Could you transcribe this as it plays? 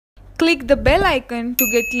Click the bell icon to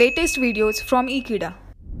get latest videos from Ekeeda.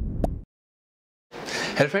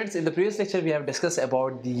 Hello friends, in the previous lecture we have discussed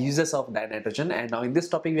about the uses of dinitrogen, and now in this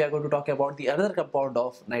topic we are going to talk about the another compound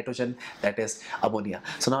of nitrogen, that is ammonia.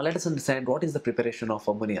 So now let us understand what is the preparation of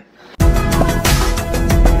ammonia.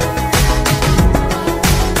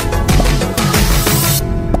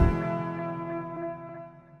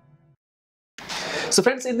 So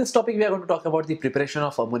friends, in this topic we are going to talk about the preparation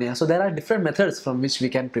of ammonia. So there are different methods from which we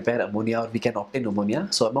can prepare ammonia or we can obtain ammonia.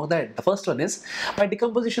 So among that, the first one is by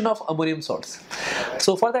decomposition of ammonium salts.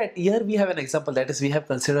 So for that, here we have an example, that is we have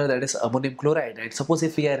considered that is ammonium chloride, and suppose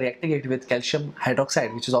if we are reacting it with calcium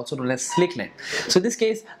hydroxide, which is also known as slaked. So in this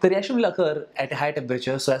case the reaction will occur at a high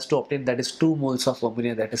temperature so as to obtain that is 2 moles of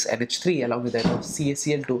ammonia, that is NH3, along with that of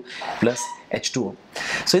CaCl2 plus H2O.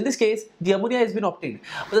 So in this case the ammonia has been obtained,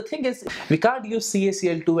 but the thing is we can't use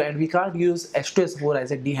CaCl2 and we can't use H2SO4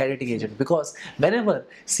 as a dehydrating agent, because whenever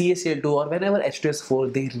CaCl2 or whenever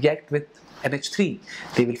H2SO4 they react with NH3,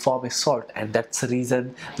 they will form a salt, and that's the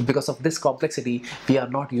reason, because of this complexity, we are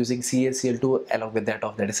not using CaCl2 along with that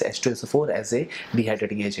is H2SO4 as a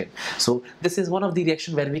dehydrating agent. So this is one of the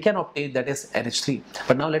reaction where we can obtain that is NH3.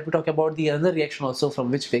 But now let me talk about the other reaction also from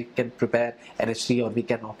which we can prepare NH3 or we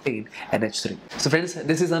can obtain NH3. So friends,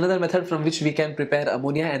 this is another method from which we can prepare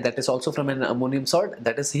ammonia, and that is also from an ammonium salt.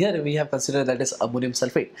 That is, here we have considered that is ammonium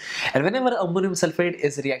sulfate, and whenever ammonium sulfate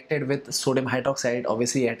is reacted with sodium hydroxide,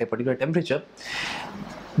 obviously at a particular temperature,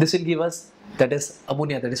 this will give us that is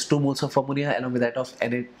ammonia, that is 2 moles of ammonia along with that of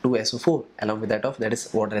Na2SO4 along with that of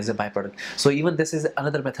is water as a byproduct. So even this is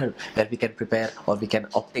another method where we can prepare or we can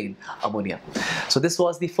obtain ammonia. So this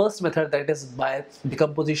was the first method, that is by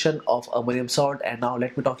decomposition of ammonium salt, and now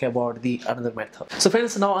let me talk about the another method. So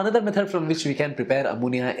friends, now another method from which we can prepare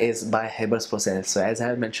ammonia is by Haber's process. So as I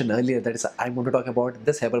have mentioned earlier, that is I'm going to talk about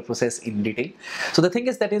this Haber process in detail. So the thing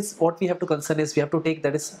is, that is what we have to concern is we have to take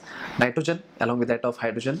that is nitrogen along with that of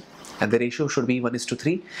hydrogen, and the ratio should be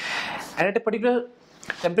 1:3, and at a particular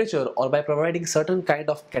temperature or by providing certain kind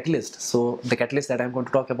of catalyst. So the catalyst that I'm going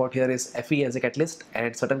to talk about here is Fe as a catalyst,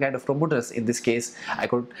 and certain kind of promoters. In this case I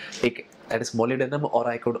could take that is molybdenum, or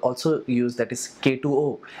I could also use that is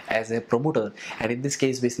K2O as a promoter, and in this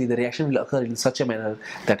case basically the reaction will occur in such a manner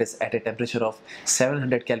that is at a temperature of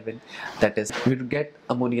 700 Kelvin, that is we will get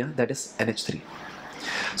ammonia, that is NH3.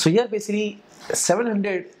 So here basically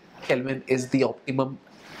 700 Kelvin is the optimum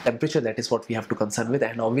temperature, that is what we have to concern with,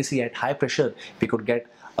 and obviously at high pressure we could get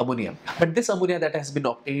ammonia. But this ammonia that has been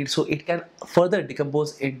obtained, so it can further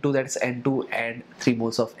decompose into that is N2 and 3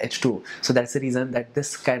 moles of H2. So that's the reason that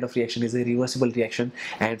this kind of reaction is a reversible reaction,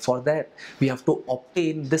 and for that we have to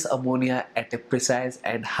obtain this ammonia at a precise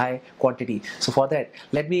and high quantity. So for that,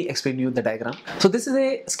 let me explain you the diagram. So this is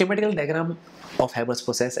a schematical diagram of Haber's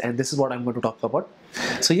process, and this is what I'm going to talk about.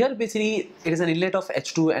 So here basically it is an inlet of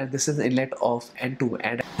H2 and this is an inlet of N2,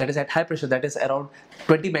 and that is at high pressure, that is around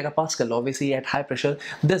 20 megapascal. Obviously at high pressure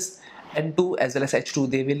this N2 as well as H2,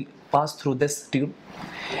 they will pass through this tube,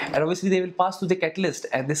 and obviously they will pass through the catalyst,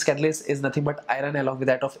 and this catalyst is nothing but iron along with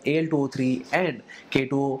that of Al2O3 and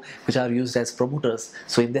K2O, which are used as promoters.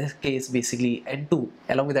 So in this case basically N2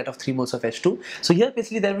 along with that of 3 moles of H2. So here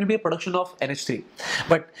basically there will be a production of NH3,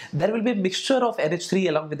 but there will be a mixture of NH3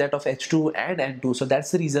 along with that of H2 and N2. So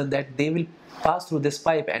that's the reason that they will pass through this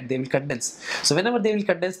pipe and they will condense. So whenever they will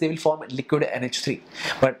condense, they will form liquid NH3.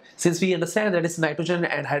 But since we understand that it's nitrogen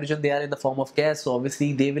and hydrogen, they are in the form of gas, so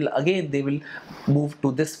obviously they will move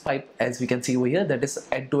to this pipe, as we can see over here, that is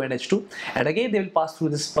N2 and H2, and again they will pass through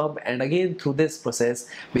this pump, and again through this process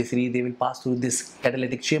basically they will pass through this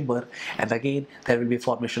catalytic chamber, and again there will be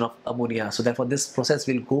formation of ammonia. So therefore this process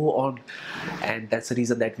will go on, and that's the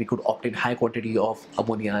reason that we could obtain high quantity of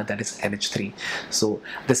ammonia, that is NH3. So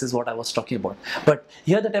this is what I was talking about. But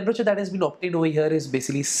here the temperature that has been obtained over here is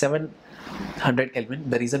basically 700 Kelvin.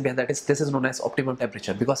 The reason behind that is this is known as optimum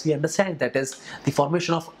temperature, because we understand that is the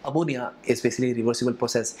formation of ammonia is basically a reversible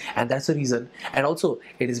process, and that's the reason, and also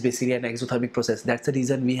it is basically an exothermic process. That's the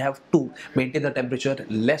reason we have to maintain the temperature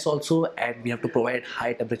less also, and we have to provide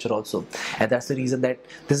high temperature also, and that's the reason that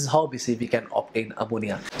this is how basically we can obtain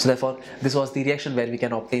ammonia. So therefore this was the reaction where we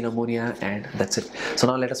can obtain ammonia, and that's it. So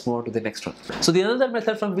now let us move on to the next one. So the another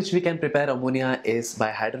method from which we can prepare ammonia is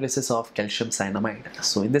by hydrolysis of calcium cyanamide.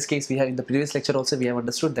 So in this case we have, in the previous lecture also we have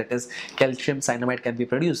understood that is calcium cyanamide can be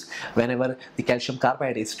produced whenever the calcium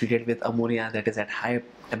carbide is treated with ammonia, that is at high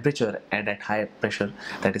temperature and at high pressure,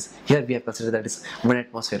 that is here we have considered that is 1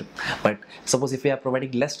 atmosphere. But suppose if we are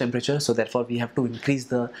providing less temperature, so therefore we have to increase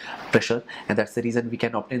the pressure, and that's the reason we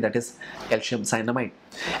can obtain that is calcium cyanamide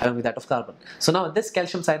along with that of carbon. So now this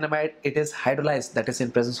calcium cyanamide, it is hydrolyzed, that is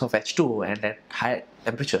in presence of H2O and at high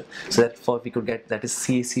temperature, so therefore we could get that is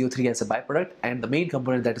CO3 as a byproduct, and the main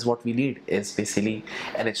component that is what we need is basically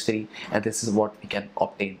NH3, and this is what we can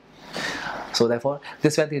obtain. So therefore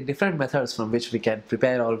these were the different methods from which we can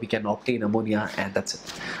prepare or we can obtain ammonia, and that's it.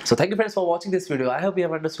 So thank you friends for watching this video. I hope you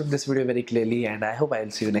have understood this video very clearly, and I hope I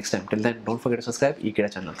will see you next time. Till then, don't forget to subscribe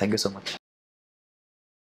Ekeeda channel. Thank you so much.